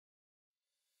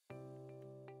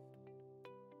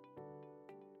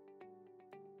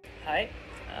Hi,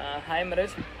 hi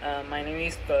Miraj. My name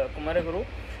is Kumaraguru,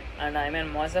 and I am a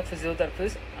master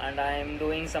physiotherapist, and I am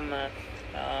doing some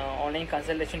online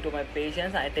consultation to my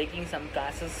patients. I am taking some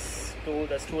classes to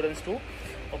the students too.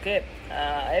 Okay,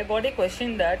 I got a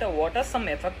question that what are some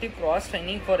effective cross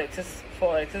training for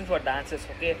dancers?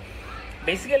 Okay,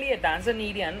 basically a dancer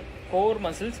need an core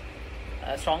muscles,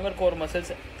 stronger core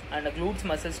muscles, and glutes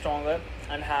muscles stronger,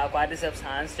 and have quadriceps,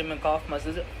 hands, stomach, calf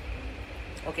muscles.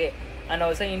 Okay, and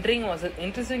also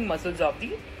intrinsic muscles of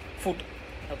the foot.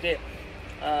 Okay,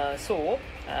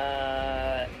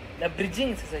 the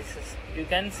bridging exercises you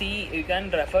can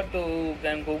refer to, you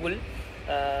can google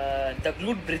the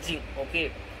glute bridging.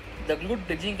 Okay, the glute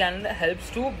bridging can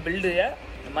helps to build a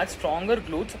much stronger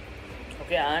glutes.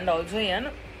 Okay, and also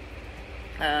an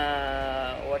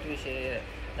what we say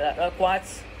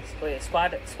quads,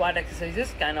 squat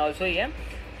exercises can also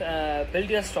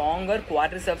build a stronger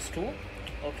quadriceps too.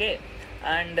 Okay,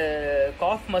 and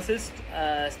calf muscles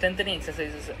strengthening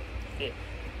exercises. Okay,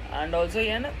 and also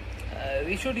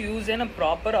we should use a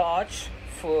proper arch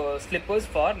for slippers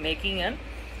for making an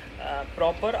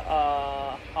proper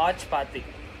arch pathway.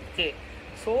 Okay,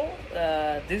 so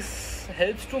this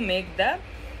helps to make the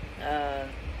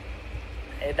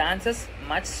dancers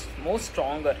much more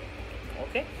stronger.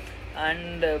 Okay,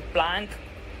 and plank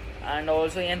and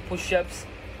also push-ups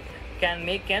can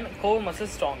make core muscles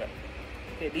stronger.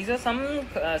 Okay, these are some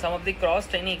of the cross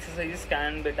training exercises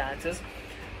can be dancers.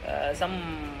 Some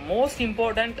most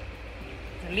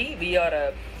importantly, we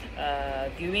are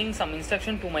giving some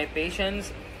instruction to my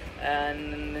patients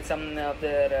and some of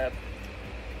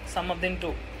them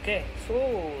too. Okay,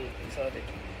 so these are it.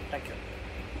 Thank you.